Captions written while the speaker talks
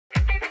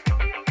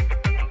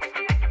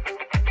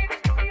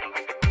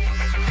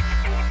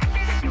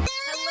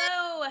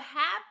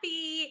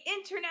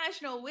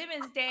International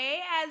Women's Day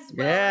as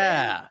well.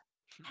 Yeah.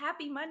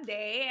 Happy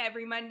Monday.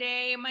 Every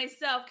Monday,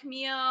 myself,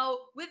 Camille,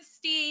 with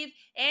Steve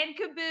and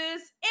Caboose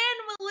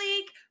and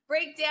Malik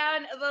break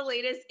down the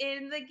latest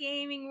in the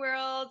gaming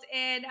world.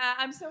 And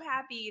I'm so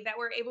happy that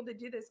we're able to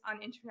do this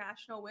on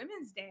International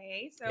Women's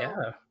Day. So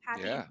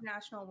happy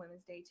International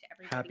Women's Day to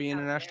everybody. Happy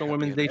International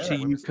Women's Day to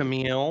you,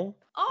 Camille.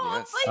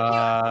 Oh,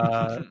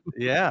 thank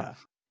you. Yeah.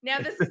 Now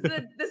this is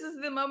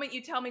the moment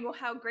you tell me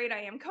how great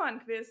I am. Come on,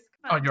 Caboose.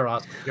 Come on. Oh, you're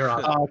awesome. You're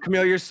awesome. Oh,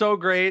 Camille, you're so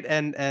great,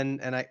 and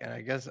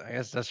I guess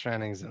Death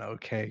Stranding is an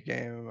okay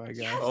game. I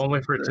guess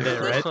only for today,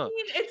 right?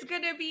 It's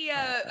gonna be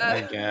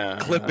a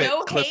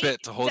clip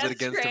it to hold it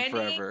against him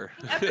forever.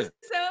 Episode.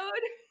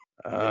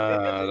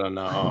 I don't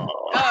know.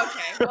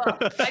 Okay, well,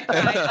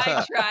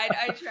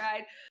 I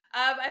tried.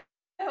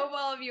 I hope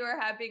all of you are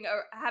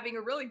having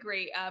a really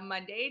great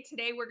Monday.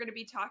 Today we're going to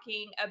be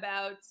talking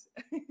about.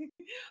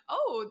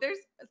 Oh, there's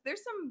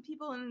some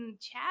people in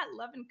chat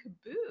loving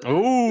Caboose.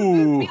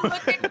 Ooh,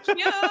 Caboose be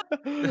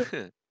looking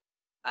cute.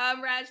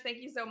 Raj, thank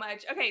you so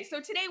much. Okay, so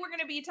today we're going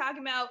to be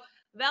talking about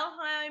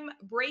Valheim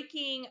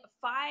breaking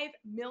 5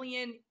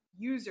 million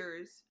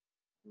users.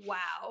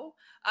 Wow.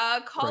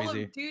 Call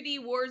of Duty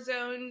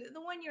Warzone, the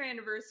 1-year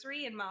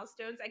anniversary and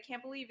milestones. I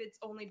can't believe it's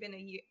only been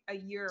a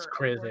year of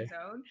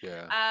Warzone.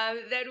 Yeah.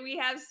 Then we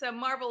have some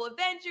Marvel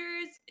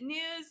Avengers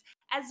news,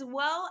 as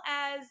well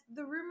as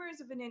the rumors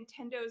of a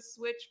Nintendo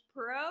Switch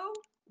Pro.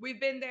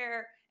 We've been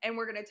there, and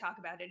we're going to talk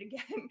about it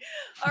again.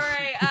 All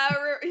right,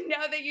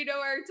 now that you know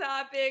our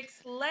topics,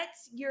 let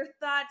your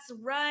thoughts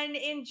run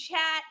in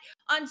chat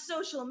on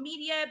social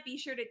media. Be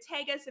sure to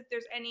tag us if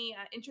there's any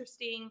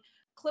interesting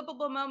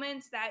clippable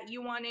moments that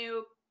you want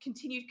to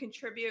continue to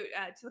contribute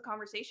to the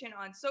conversation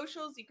on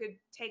socials. You could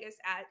tag us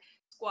at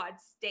Squad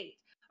State.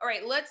 All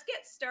right, let's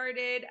get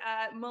started.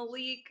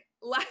 Malik,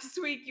 last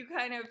week you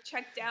kind of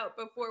checked out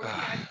before we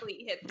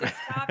actually hit this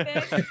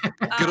topic.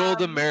 Good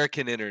old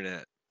American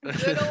internet.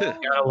 Good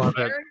old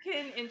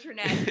American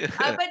internet.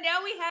 But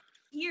now we have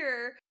it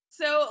here.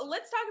 So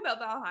let's talk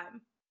about Valheim.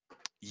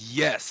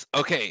 Yes.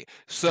 Okay.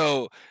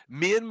 So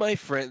me and my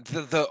friend,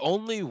 the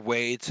only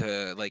way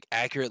to like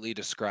accurately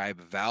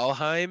describe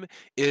Valheim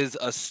is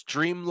a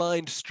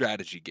streamlined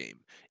strategy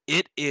game.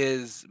 It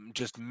is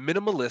just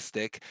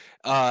minimalistic,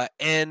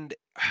 and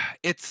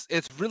it's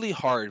really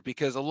hard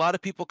because a lot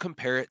of people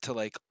compare it to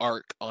like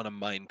Ark on a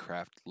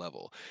Minecraft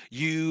level.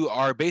 You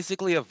are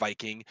basically a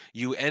Viking.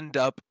 You end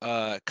up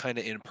kind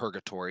of in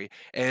purgatory,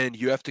 and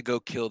you have to go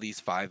kill these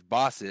 5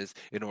 bosses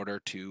in order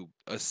to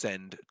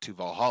ascend to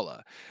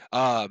Valhalla.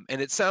 And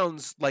it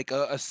sounds like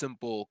a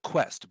simple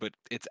quest, but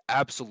it's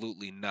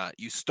absolutely not.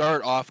 You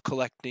start off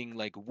collecting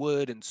like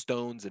wood and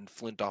stones and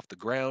flint off the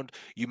ground.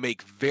 You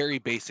make very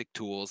basic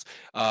tools.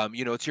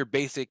 It's your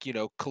basic,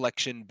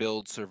 collection,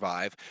 build,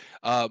 survive.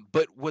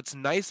 But what's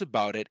nice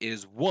about it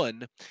is,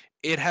 one,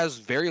 it has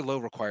very low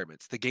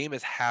requirements. The game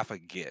is half a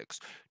gigs.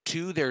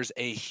 2, there's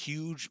a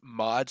huge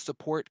mod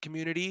support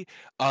community.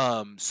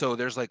 So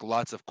there's like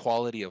lots of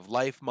quality of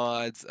life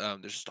mods.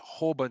 There's just a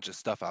whole bunch of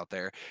stuff out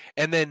there.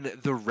 And then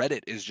the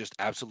Reddit is just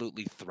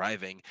absolutely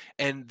thriving.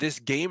 And this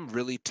game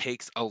really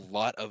takes a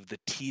lot of the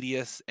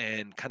tedious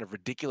and kind of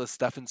ridiculous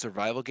stuff in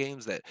survival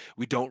games that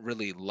we don't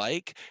really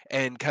like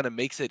and kind of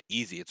makes it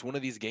easy. It's one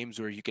of these games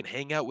where you can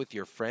hang out with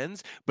your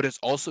friends, but it's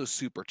also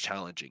super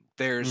challenging.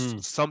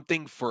 There's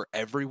something for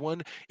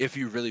everyone if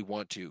you really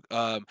want to.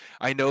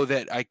 I know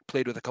that I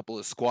played with a couple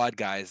of squad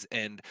guys,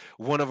 and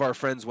one of our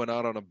friends went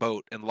out on a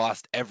boat and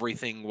lost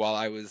everything while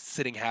I was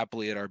sitting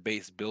happily at our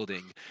base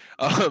building.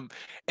 And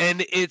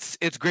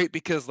it's great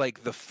because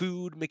like the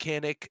food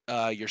mechanic,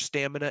 your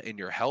stamina and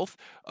your health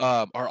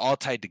are all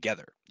tied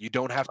together. You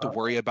don't have to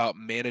worry about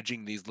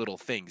managing these little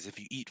things. If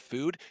you eat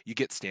food, you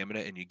get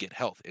stamina and you get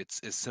health. It's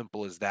as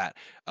simple as that.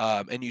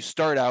 And you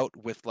start out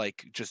with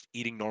like just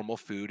eating normal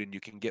food, and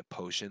you can get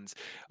potions.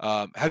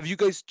 Have you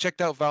guys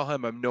checked out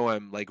Valheim? I know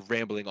I'm like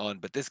rambling on,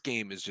 but this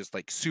game is just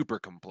like super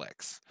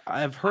complex.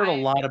 I've heard a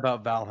lot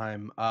about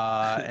Valheim,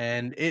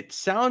 and it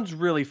sounds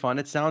really fun.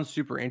 It sounds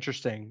super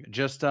interesting.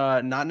 Just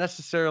not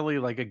necessarily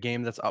like a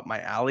game that's up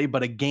my alley,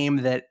 but a game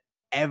that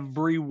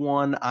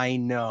everyone I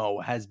know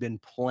has been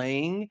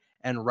playing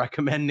and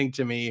recommending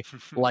to me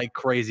like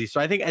crazy. So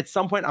I think at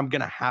some point I'm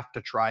going to have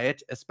to try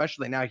it,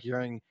 especially now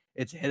hearing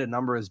it's hit a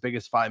number as big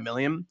as 5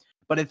 million.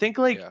 But I think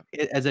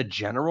as a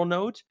general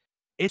note,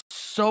 it's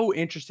so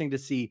interesting to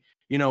see,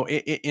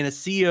 in a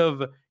sea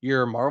of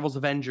your Marvel's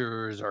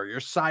Avengers or your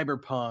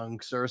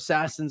Cyberpunks or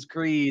Assassin's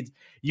Creeds,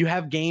 you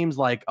have games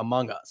like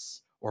Among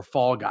Us or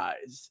Fall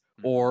Guys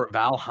or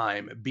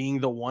Valheim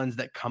being the ones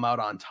that come out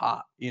on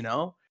top,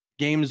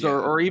 games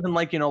or even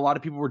like, a lot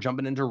of people were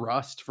jumping into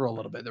Rust for a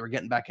little bit. They were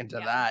getting back into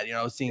that,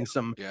 seeing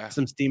some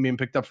Steam being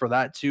picked up for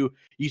that too.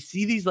 You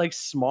see these like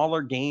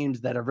smaller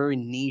games that are very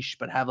niche,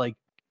 but have like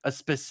a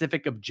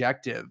specific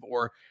objective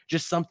or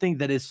just something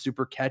that is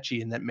super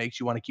catchy and that makes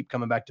you want to keep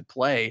coming back to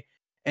play.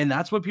 And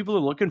that's what people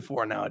are looking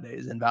for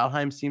nowadays. And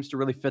Valheim seems to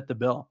really fit the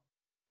bill.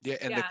 Yeah,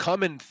 and the Yeah.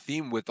 common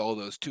theme with all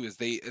those too is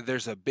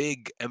there's a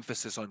big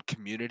emphasis on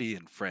community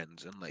and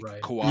friends and like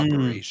Right.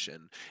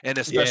 cooperation. And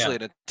especially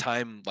Yeah. at a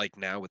time like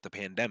now with the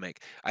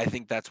pandemic, I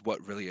think that's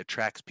what really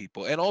attracts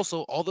people. And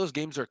also all those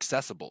games are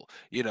accessible,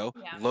 you know,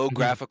 Yeah. low Mhm.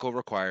 graphical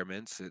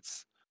requirements.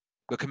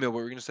 But Camille, what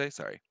were you gonna say?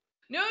 Sorry.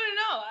 No.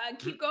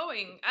 Keep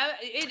going.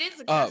 It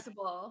is Uh,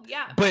 accessible.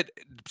 Yeah. but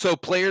so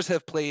players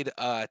have played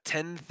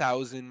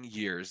 10,000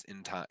 years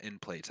in time in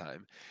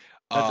playtime.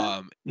 That's it?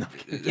 Um No.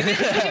 Give it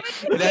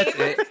to that's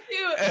gamers it.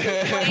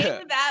 to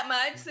playing that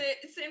much, sit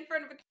in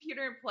front of a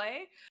computer and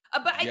play.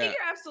 But I think Yeah.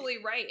 you're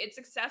absolutely right. It's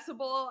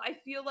accessible. I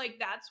feel like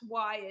that's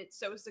why it's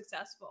so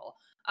successful.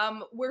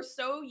 We're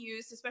so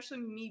used, especially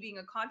me being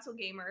a console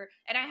gamer,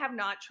 and I have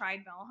not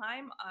tried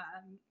Valheim.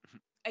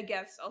 I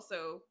guess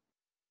also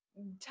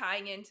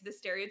tying into the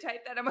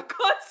stereotype that I'm a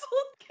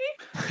console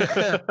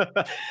gamer.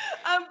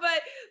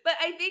 But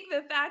I think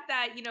the fact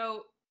that,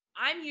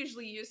 I'm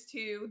usually used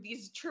to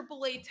these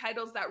AAA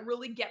titles that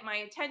really get my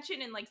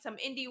attention, and like some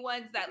indie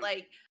ones that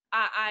like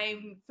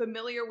I'm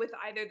familiar with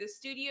either the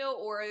studio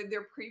or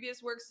their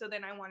previous work, so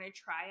then I want to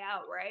try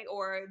out, right?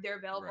 Or they're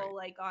available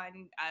Right. like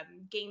on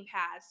Game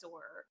Pass,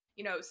 or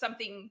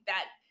something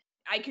that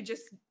I could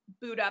just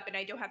boot up and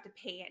I don't have to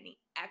pay any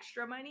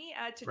extra money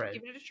to Right.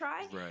 give it a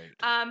try.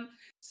 Right.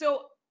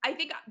 So I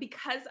think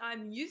because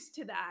I'm used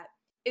to that,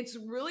 it's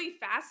really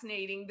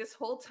fascinating this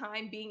whole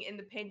time being in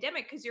the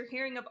pandemic, because you're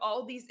hearing of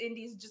all these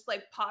indies just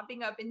like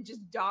popping up and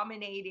just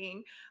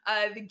dominating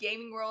the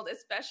gaming world,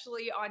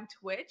 especially on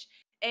Twitch.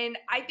 And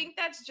I think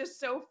that's just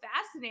so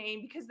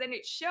fascinating, because then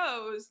it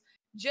shows,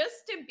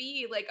 just to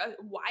be like a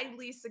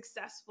widely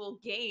successful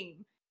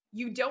game,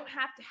 you don't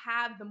have to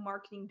have the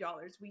marketing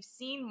dollars. We've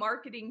seen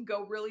marketing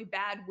go really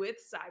bad with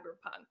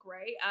Cyberpunk,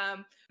 right?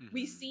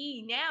 We Mhm.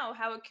 see now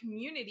how a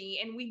community,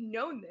 and we've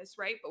known this,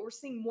 right? But we're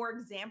seeing more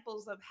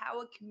examples of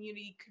how a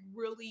community could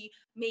really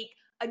make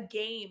a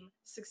game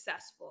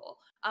successful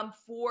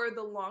for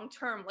the long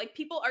term. Like,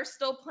 people are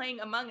still playing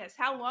Among Us.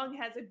 How long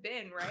has it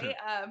been, right?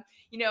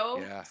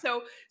 Yeah.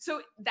 So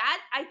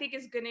that I think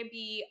is going to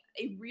be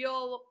a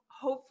real,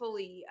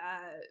 hopefully,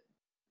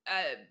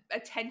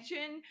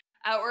 attention,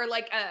 or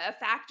like a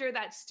factor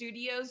that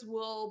studios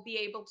will be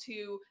able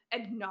to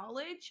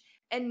acknowledge,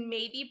 and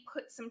maybe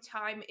put some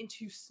time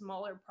into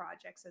smaller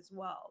projects as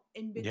well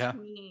in Yeah.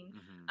 between,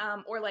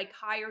 Mhm. or like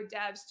hire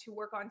devs to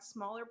work on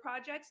smaller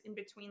projects in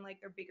between like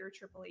their bigger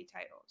AAA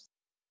titles.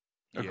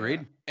 Yeah.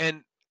 Agreed.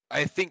 And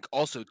I think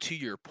also to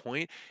your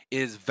point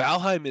is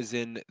Valheim is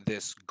in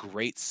this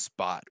great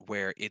spot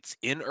where it's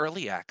in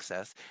early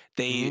access.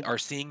 They Mhm. are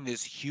seeing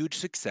this huge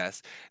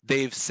success.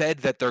 They've said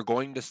that they're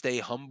going to stay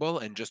humble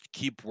and just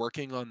keep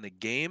working on the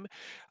game.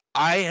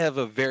 I have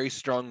a very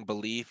strong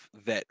belief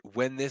that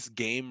when this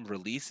game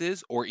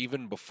releases, or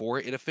even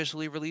before it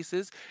officially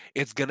releases,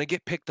 it's going to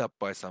get picked up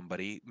by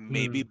somebody,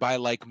 maybe Mm. by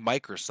like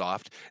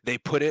Microsoft. They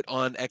put it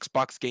on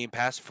Xbox Game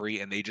Pass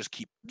free and they just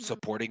keep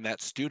supporting that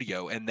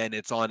studio. And then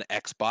it's on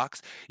Xbox,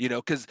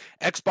 because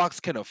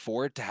Xbox can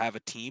afford to have a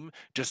team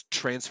just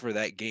transfer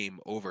that game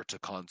over to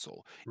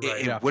console.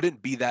 Right. Yeah. It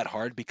wouldn't be that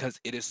hard because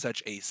it is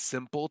such a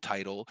simple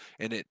title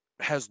and it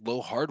has low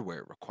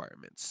hardware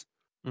requirements.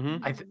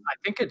 Mhm. I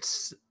think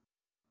it's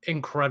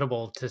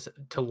incredible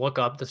to look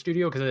up the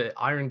studio, because the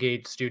Iron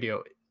Gate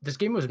studio, this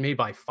game was made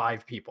by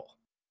 5 people,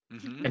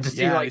 Hmm. and to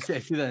see Yeah, like I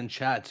see that in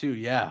chat too.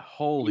 Yeah.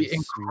 Holy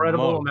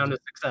incredible smokes. amount of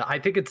success. I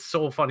think it's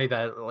so funny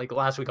that like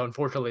last week,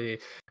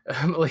 unfortunately,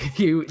 like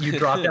you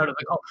dropped out of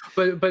the call,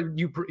 but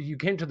you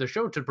came to the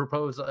show to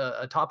propose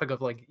a topic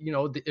of like,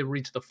 it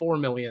reached the 4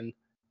 million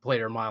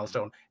player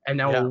milestone, and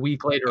now Yeah. a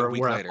week A later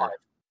week we're at later. 5.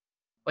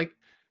 Like,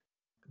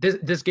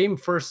 this game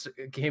first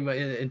came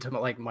into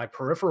my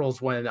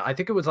peripherals when I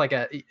think it was like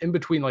in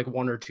between like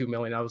 1 or 2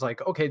 million. I was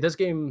like, okay, this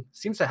game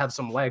seems to have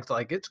some legs.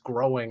 Like, it's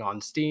growing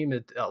on Steam.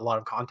 A lot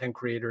of content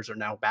creators are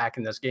now back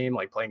in this game,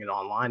 like playing it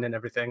online and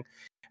everything.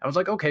 I was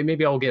like, okay,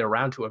 maybe I'll get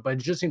around to it. But it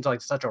just seems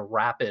like such a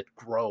rapid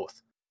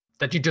growth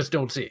that you just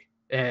don't see.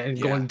 And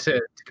Yeah. going to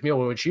Camille,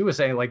 what she was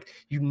saying, like,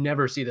 you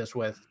never see this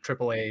with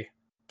AAA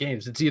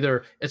games. It's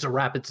either it's a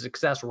rapid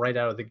success right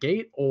out of the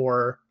gate,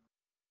 or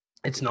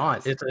it's It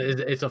not. dies.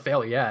 It's a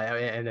failure, yeah,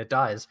 and it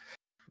dies.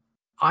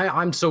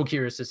 I'm so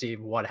curious to see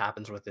what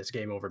happens with this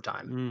game over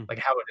time, Mm. like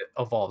how it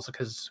evolves.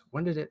 Because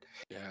when did it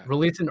Yeah.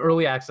 release in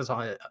early access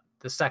on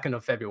the 2nd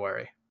of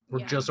February? We're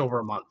Yeah. just over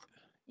a month.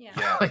 Yeah.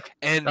 Yeah. Like,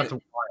 And that's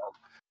wild.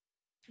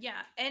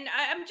 Yeah, and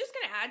I'm just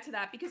gonna add to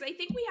that, because I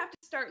think we have to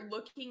start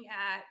looking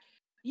at,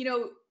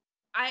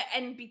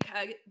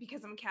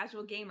 because I'm a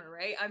casual gamer,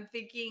 right? I'm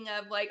thinking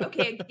of like,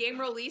 okay, a game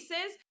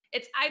releases,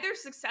 it's either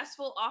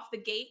successful off the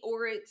gate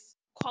or it's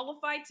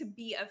qualified to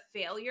be a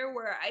failure.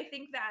 Where I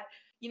think that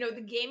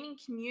the gaming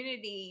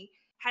community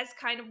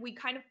we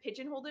kind of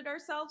pigeonholed it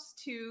ourselves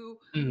to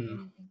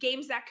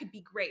games that could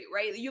be great,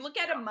 right? You look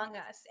at Among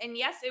Us, and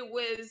yes, it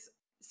was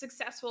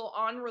successful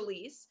on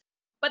release.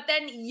 But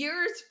then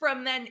years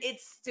from then,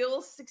 it's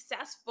still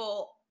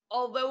successful,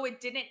 although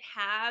it didn't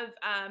have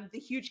the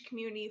huge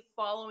community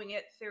following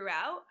it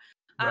throughout.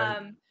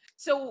 Right.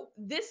 So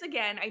this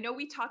again, I know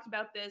we talked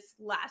about this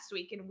last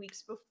week and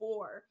weeks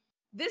before.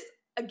 This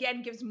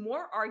again gives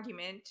more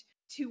argument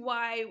to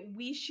why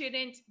we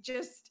shouldn't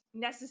just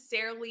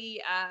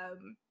necessarily,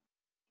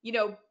 you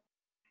know,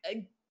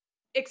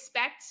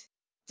 expect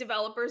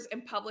developers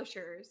and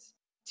publishers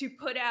to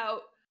put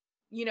out,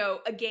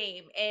 a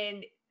game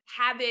and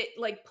have it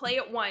like play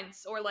it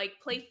once or like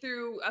play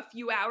through a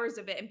few hours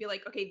of it and be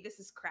like, okay, this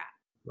is crap.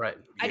 Right.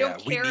 I Yeah,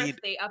 don't we care need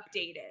if they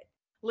update it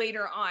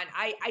later on.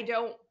 I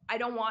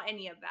don't want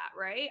any of that,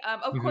 right?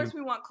 Of Mhm. course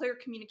we want clear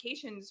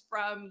communications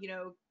from,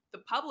 the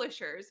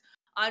publishers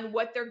on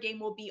what their game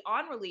will be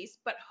on release,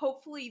 but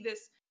hopefully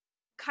this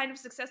kind of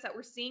success that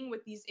we're seeing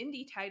with these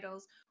indie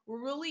titles will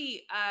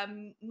really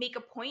make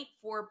a point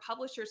for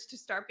publishers to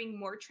start being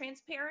more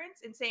transparent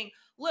and saying,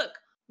 look,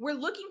 we're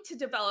looking to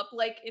develop,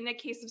 like in the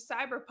case of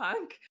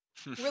Cyberpunk,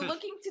 we're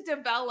looking to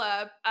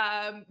develop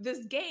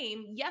this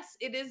game. Yes,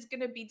 it is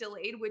going to be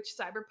delayed, which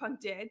Cyberpunk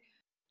did.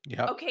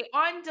 Yep. Okay,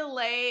 on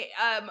delay,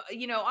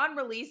 on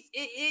release,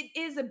 it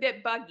is a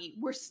bit buggy.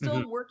 We're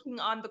still working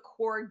on the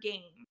core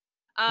game.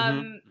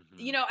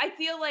 I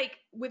feel like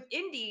with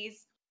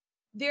indies,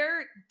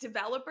 their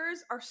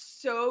developers are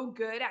so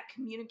good at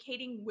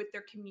communicating with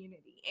their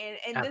community,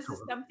 and this is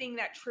Absolutely. something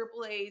that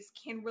AAAs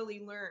can really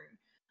learn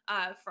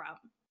from.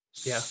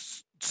 Yeah.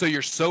 So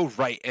you're so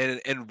right,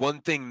 and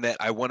one thing that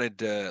I wanted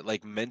to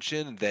like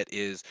mention that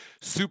is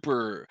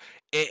super,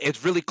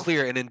 it's really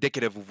clear and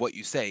indicative of what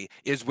you say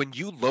is when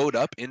you load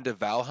up into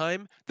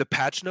Valheim, the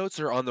patch notes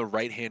are on the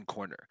right hand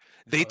corner.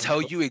 They Oh, that's tell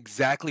cool. you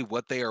exactly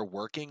what they are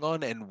working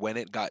on and when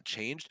it got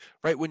changed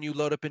right when you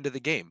load up into the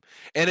game.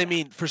 And I Yeah.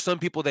 mean, for some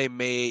people they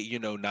may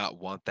not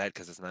want that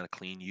because it's not a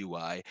clean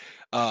UI,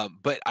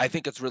 but I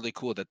think it's really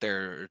cool that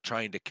they're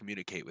trying to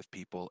communicate with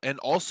people. And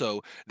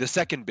also the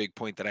second big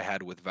point that I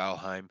had with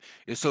Valheim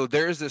is, so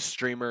there is this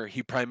streamer.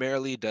 He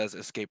primarily does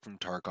Escape from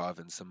Tarkov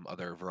and some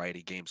other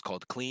variety games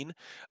called Clean.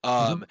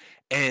 Mhm.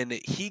 And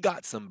he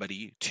got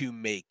somebody to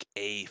make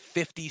a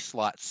 50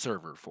 slot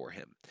server for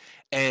him.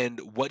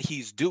 And what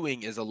he's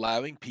doing is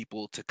allowing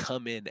people to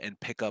come in and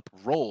pick up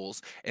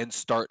roles and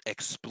start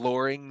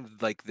exploring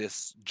like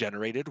this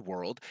generated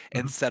world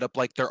and Mhm. set up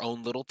like their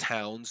own little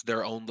towns,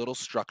 their own little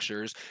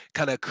structures,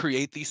 kind of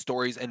create these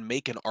stories and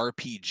make an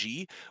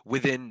RPG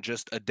within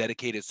just a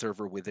dedicated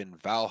server within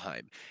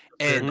Valheim.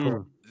 Very And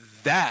cool.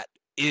 that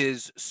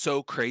is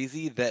so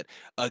crazy that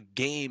a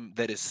game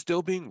that is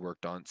still being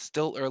worked on,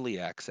 still early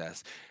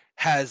access,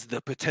 has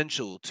the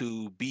potential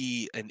to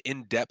be an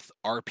in-depth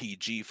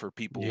RPG for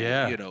people,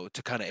 Yeah.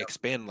 to kind of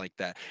expand like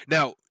that.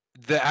 Now,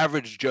 the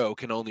average Joe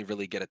can only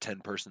really get a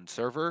 10-person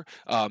server.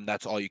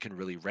 That's all you can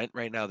really rent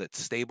right now that's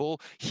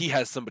stable. He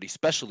has somebody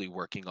specially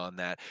working on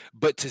that.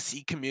 But to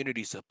see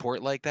community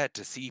support like that,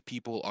 to see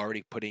people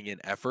already putting in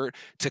effort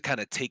to kind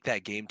of take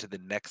that game to the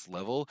next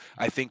level,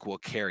 I think will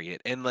carry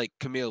it. And like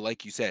Camille,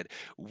 like you said,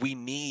 we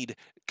need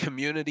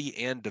community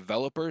and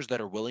developers that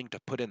are willing to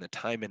put in the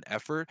time and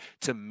effort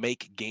to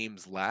make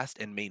games last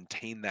and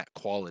maintain that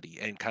quality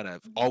and kind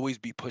of always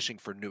be pushing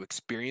for new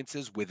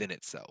experiences within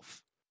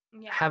itself.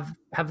 Yeah.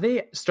 Have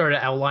they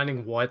started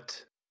outlining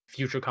what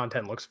future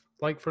content looks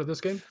like for this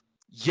game?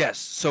 Yes,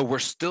 so we're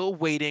still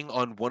waiting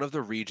on one of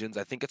the regions.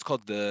 I think it's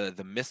called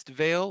the Mist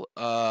Vale.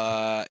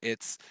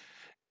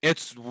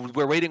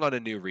 We're waiting on a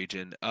new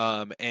region,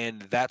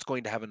 and that's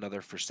going to have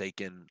another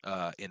Forsaken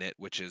in it,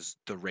 which is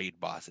the raid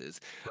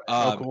bosses.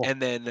 Oh, cool.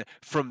 And then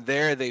from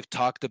there, they've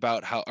talked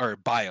about how, or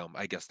biome,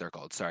 I guess they're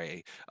called.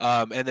 Sorry.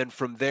 And then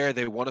from there,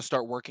 they want to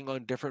start working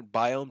on different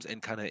biomes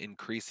and kind of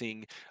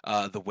increasing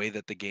the way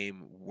that the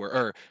game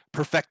or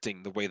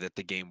perfecting the way that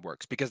the game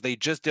works, because they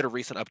just did a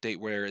recent update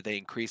where they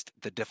increased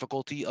the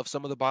difficulty of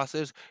some of the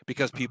bosses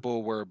because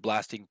people were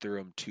blasting through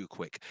them too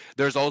quick.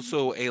 There's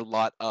also a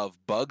lot of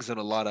bugs and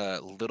a lot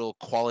of little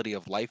quality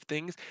of life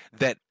things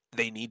that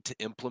they need to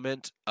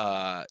implement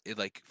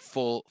like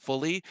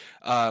fully,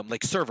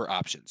 like server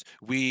options.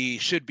 We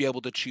should be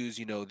able to choose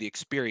the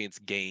experience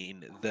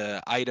gain,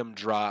 the item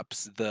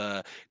drops,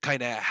 the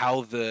kind of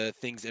how the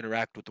things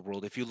interact with the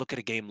world. If you look at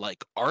a game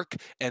like Ark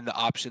and the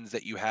options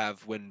that you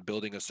have when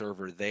building a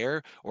server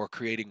there or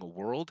creating a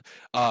world,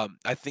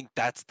 I think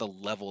that's the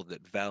level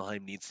that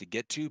Valheim needs to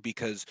get to,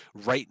 because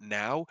right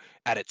now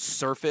at its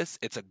surface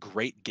it's a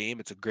great game,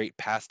 it's a great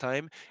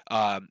pastime,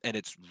 and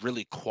it's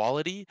really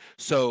quality.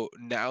 So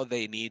now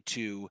they need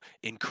to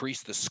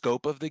increase the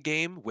scope of the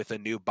game with a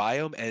new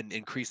biome and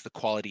increase the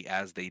quality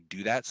as they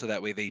do that, so that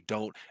way they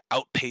don't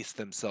outpace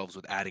themselves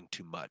with adding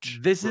too much.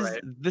 This is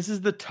Right. this is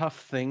the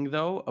tough thing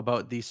though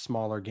about these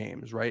smaller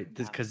games, right?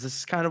 Because this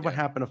is kind of what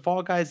Yeah. happened to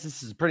Fall Guys.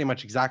 This is pretty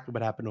much exactly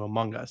what happened to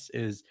Among Us.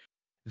 Is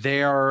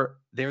they're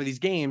these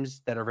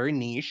games that are very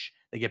niche.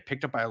 They get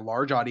picked up by a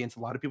large audience. A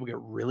lot of people get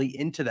really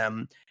into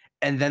them,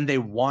 and then they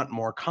want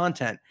more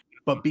content.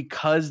 But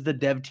because the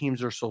dev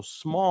teams are so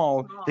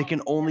small, they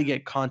can only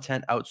get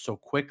content out so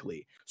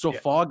quickly. So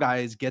Yeah. Fall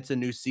Guys gets a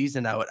new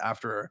season out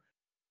after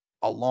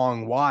a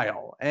long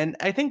while. And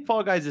I think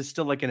Fall Guys is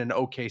still like in an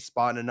okay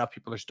spot and enough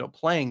people are still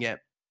playing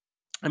it.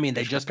 I mean,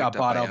 they just got picked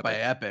up bought by out by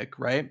Epic. Epic,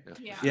 right?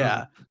 Yeah.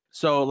 Yeah.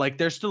 So like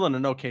they're still in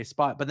an okay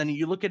spot. But then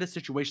you look at a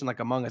situation like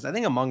Among Us. I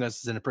think Among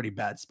Us is in a pretty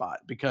bad spot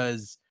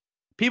because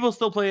people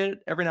still play it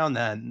every now and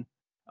then.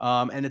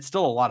 And it's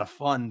still a lot of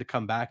fun to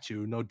come back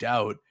to, no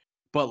doubt.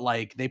 But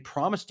like they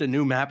promised a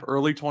new map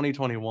early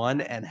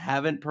 2021 and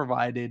haven't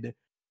provided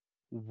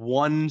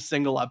one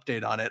single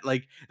update on it.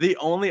 Like the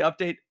only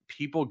update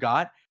people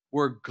got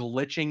were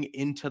glitching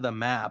into the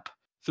map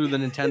through the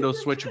Nintendo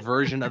Switch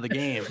version of the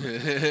game.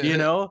 You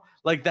know,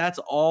 like that's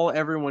all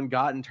everyone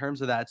got in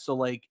terms of that. So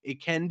like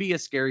it can be a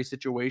scary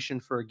situation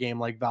for a game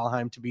like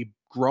Valheim to be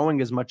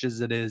growing as much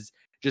as it is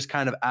just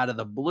kind of out of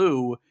the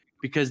blue,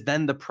 because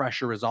then the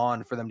pressure is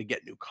on for them to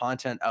get new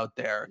content out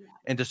there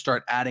and to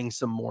start adding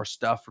some more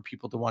stuff for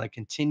people to want to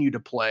continue to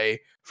play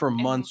for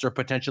months or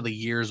potentially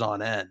years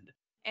on end.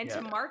 And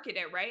to market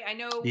it, right? I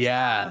know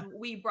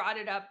we brought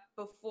it up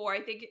before.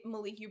 I think,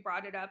 Malik, you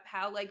brought it up,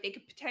 how like they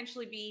could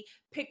potentially be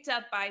picked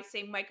up by,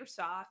 say,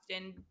 Microsoft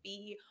and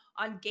be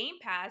on Game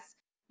Pass.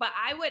 But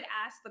I would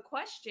ask the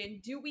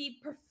question, do we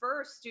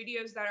prefer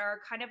studios that are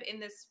kind of in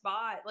this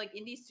spot, like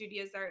indie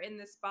studios that are in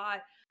this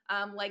spot,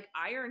 like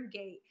Iron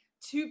Gate,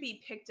 to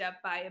be picked up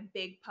by a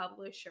big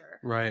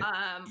publisher, right?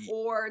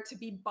 Or to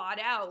be bought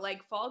out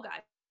like Fall Guys?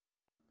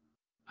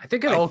 I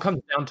think it all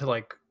comes down to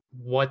like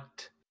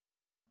what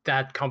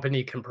that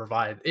company can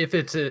provide. If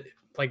it's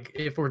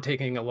if we're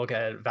taking a look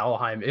at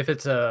Valheim, if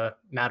it's a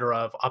matter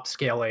of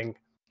upscaling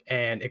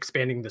and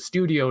expanding the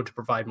studio to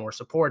provide more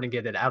support and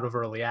get it out of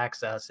early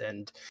access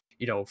and,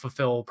 you know,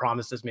 fulfill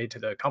promises made to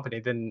the company,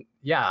 then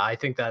yeah, I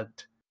think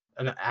that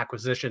an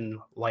acquisition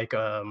like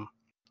a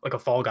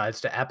Fall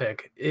Guys to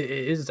Epic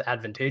is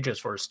advantageous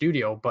for a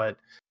studio. But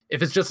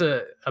if it's just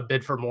a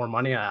bid for more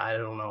money, I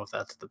don't know if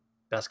that's the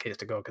best case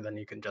to go, because then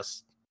you can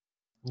just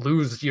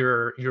lose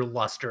your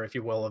luster, if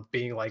you will, of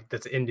being like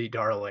this indie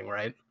darling,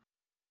 right?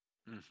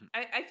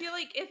 I feel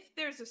like if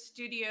there's a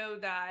studio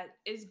that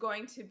is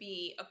going to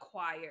be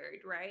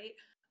acquired, right?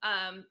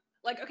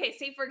 Like, okay,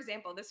 say for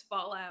example, this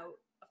Fall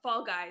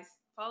Guys.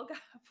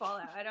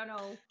 I don't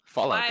know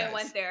why I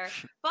went there.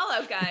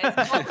 Fallout Guys.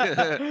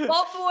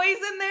 Vault Boys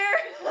in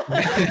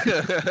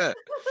there.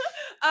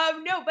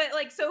 No, but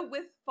like, so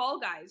with Fall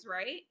Guys,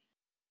 right?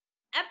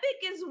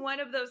 Epic is one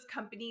of those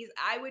companies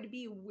I would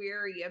be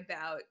weary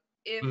about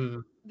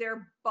if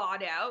they're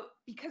bought out,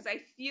 because I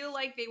feel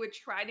like they would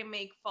try to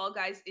make Fall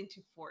Guys into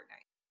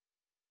Fortnite.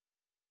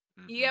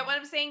 You get what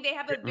I'm saying? They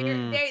have a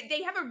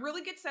they have a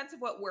really good sense of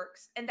what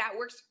works, and that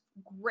works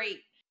great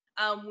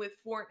with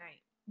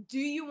Fortnite. Do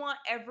you want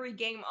every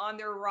game on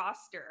their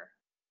roster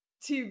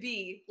to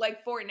be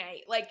like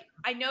Fortnite? Like,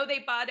 I know they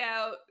bought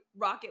out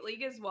Rocket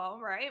League as well,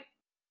 right?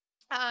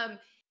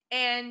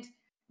 And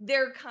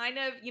they're kind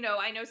of, you know,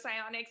 I know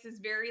Psyonix is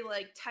very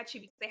like touchy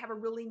because they have a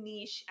really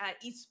niche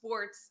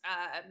esports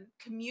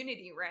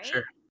community, right?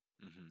 Sure.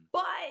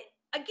 But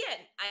again,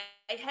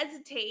 I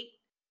hesitate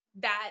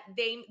that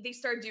they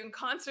start doing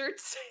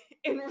concerts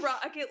in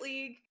Rocket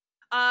League.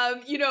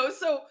 You know,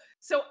 so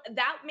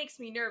that makes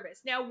me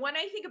nervous. Now, when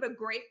I think of a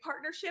great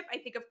partnership, I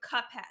think of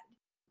Cuphead.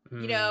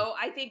 You know,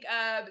 I think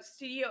of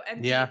Studio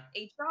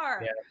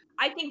MDHR.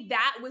 I think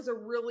that was a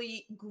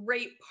really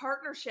great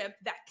partnership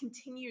that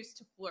continues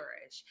to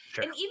flourish.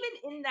 Sure. And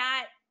even in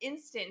that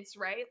instance,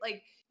 right,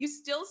 like you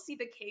still see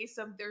the case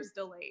of there's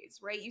delays,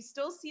 right? You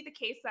still see the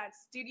case that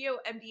Studio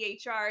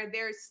MDHR,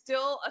 they're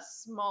still a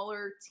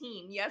smaller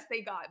team. Yes,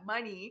 they got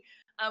money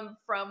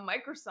from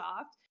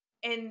Microsoft.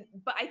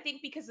 But I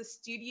think because the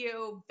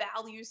studio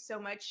values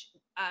so much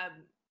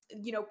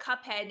you know,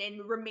 Cuphead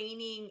and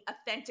remaining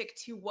authentic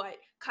to what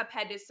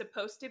Cuphead is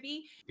supposed to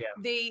be,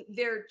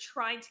 they're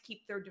trying to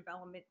keep their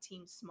development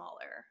team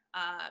smaller.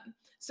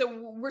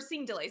 So we're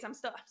seeing delays. I'm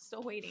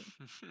still waiting.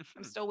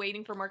 I'm still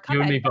waiting for more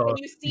Cuphead. But then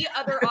you see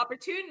other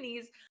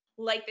opportunities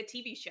like the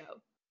TV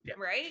show,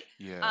 right?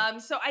 Yeah.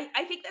 So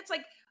I think that's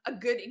like a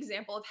good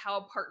example of how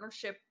a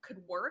partnership could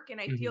work. And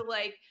I feel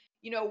like,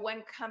 you know,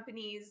 when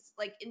companies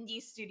like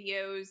indie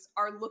studios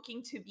are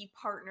looking to be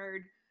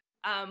partnered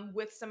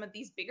with some of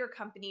these bigger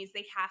companies,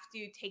 they have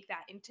to take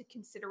that into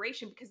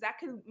consideration, because that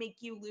can make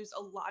you lose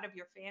a lot of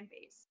your fan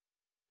base.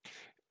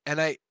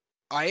 And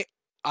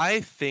I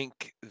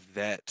think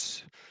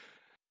that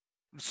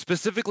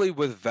specifically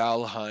with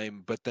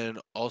Valheim, but then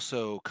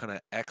also kind of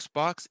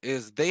Xbox,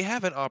 is they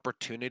have an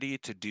opportunity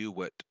to do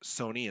what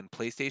Sony and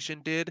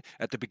PlayStation did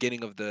at the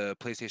beginning of the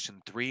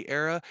PlayStation 3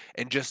 era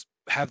and just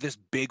have this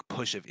big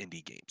push of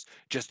indie games.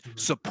 Just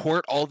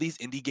support all these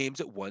indie games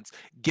at once,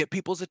 get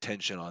people's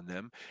attention on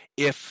them.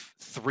 If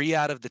 3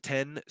 out of the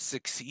 10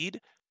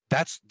 succeed,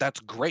 that's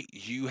great.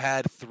 You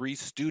had 3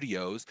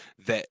 studios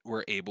that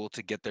were able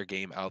to get their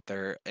game out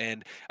there.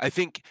 And I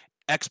think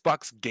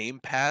Xbox Game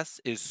Pass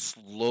is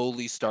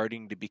slowly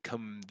starting to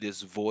become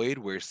this void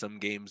where some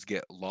games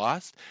get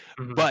lost,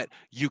 but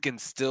you can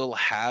still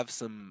have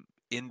some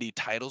indie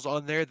titles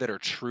on there that are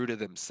true to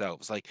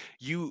themselves. Like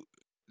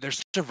there's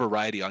such a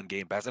variety on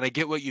Game Pass, and I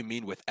get what you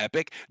mean with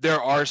Epic.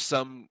 There are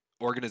some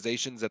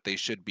organizations that they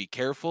should be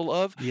careful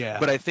of. Yeah.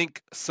 But I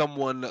think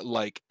someone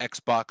like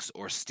Xbox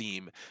or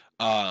Steam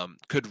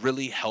could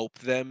really help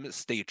them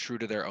stay true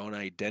to their own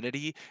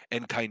identity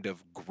and kind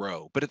of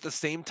grow. But at the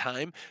same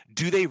time,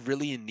 do they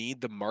really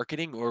need the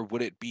marketing, or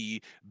would it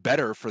be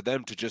better for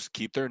them to just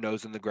keep their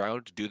nose in the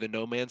ground, do the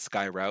No Man's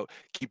Sky route,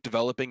 keep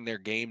developing their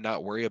game,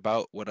 not worry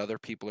about what other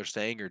people are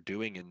saying or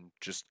doing, and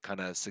just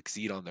kind of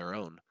succeed on their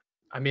own?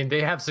 I mean,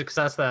 they have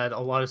success that a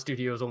lot of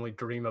studios only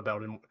dream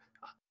about, and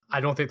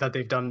I don't think that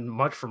they've done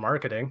much for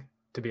marketing,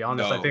 to be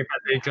honest. I No. think that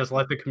they just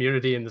let the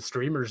community and the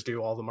streamers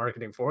do all the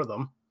marketing for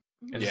them,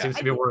 and it Yeah. seems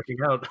to be working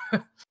out.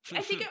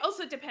 I think it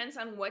also depends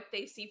on what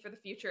they see for the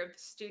future of the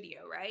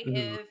studio, right?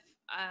 Mhm. If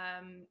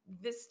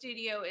this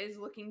studio is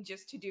looking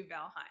just to do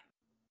Valheim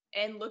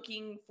and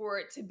looking for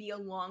it to be a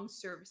long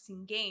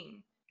servicing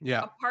game,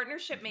 Yeah. a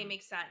partnership may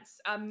make sense.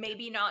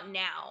 Maybe not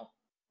now,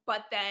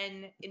 but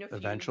then in a few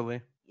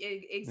Eventually.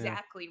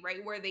 exactly,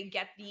 right, where they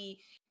get the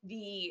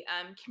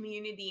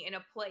community in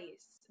a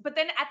place. But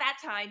then at that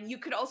time, you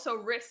could also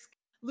risk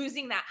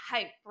losing that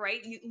hype,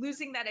 right?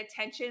 Losing that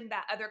attention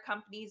that other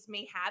companies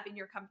may have in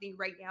your company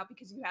right now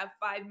because you have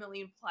 5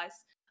 million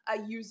plus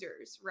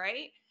users,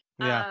 right?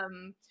 Yeah.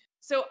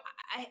 So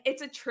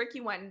it's a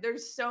tricky one.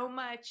 There's so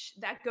much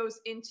that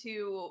goes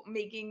into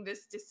making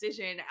this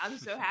decision. I'm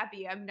so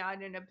happy I'm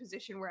not in a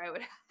position where I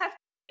would have to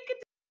make a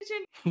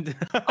decision.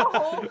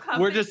 whole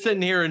We're just company.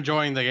 sitting here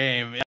enjoying the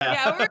game.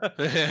 Yeah,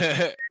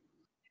 we're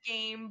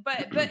game,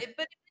 but it's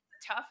a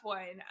tough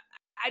one.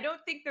 I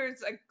don't think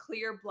there's a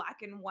clear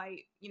black and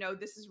white,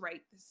 this is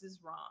right, this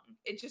is wrong.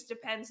 It just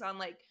depends on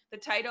like the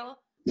title,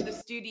 the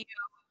studio,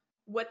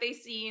 what they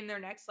see in their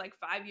next like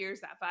 5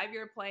 years, that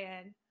 5-year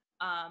plan,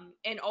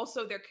 and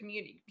also their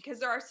community, because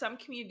there are some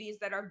communities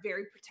that are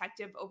very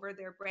protective over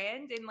their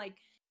brand, and like,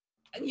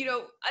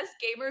 us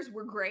gamers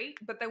were great,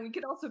 but then we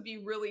could also be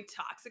really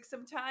toxic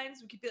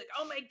sometimes. We could be like,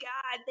 oh my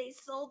God, they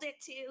sold it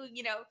to,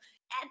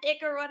 Epic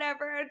or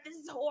whatever. This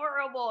is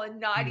horrible, and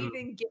not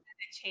even give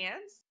it a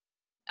chance.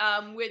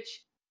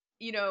 Which,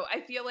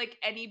 I feel like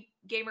any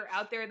gamer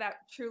out there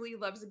that truly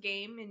loves a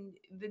game, and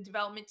the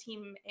development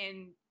team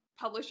and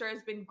publisher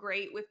has been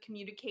great with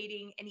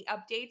communicating any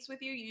updates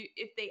with you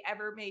if they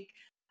ever make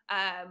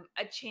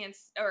a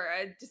chance or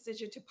a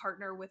decision to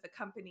partner with a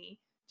company.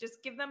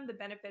 Just give them the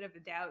benefit of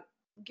the doubt.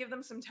 Give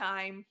them some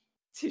time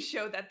to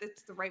show that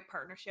it's the right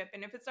partnership.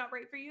 And if it's not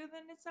right for you,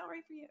 then it's not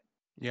right for you.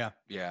 Yeah.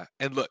 Yeah.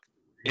 And look,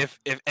 if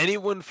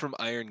anyone from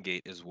Iron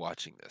Gate is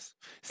watching this,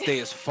 stay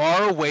as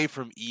far away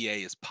from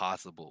EA as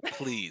possible,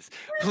 please.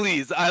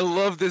 Please. I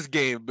love this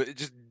game, but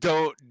just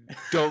don't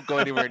go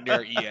anywhere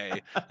near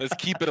EA. Let's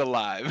keep it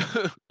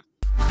alive.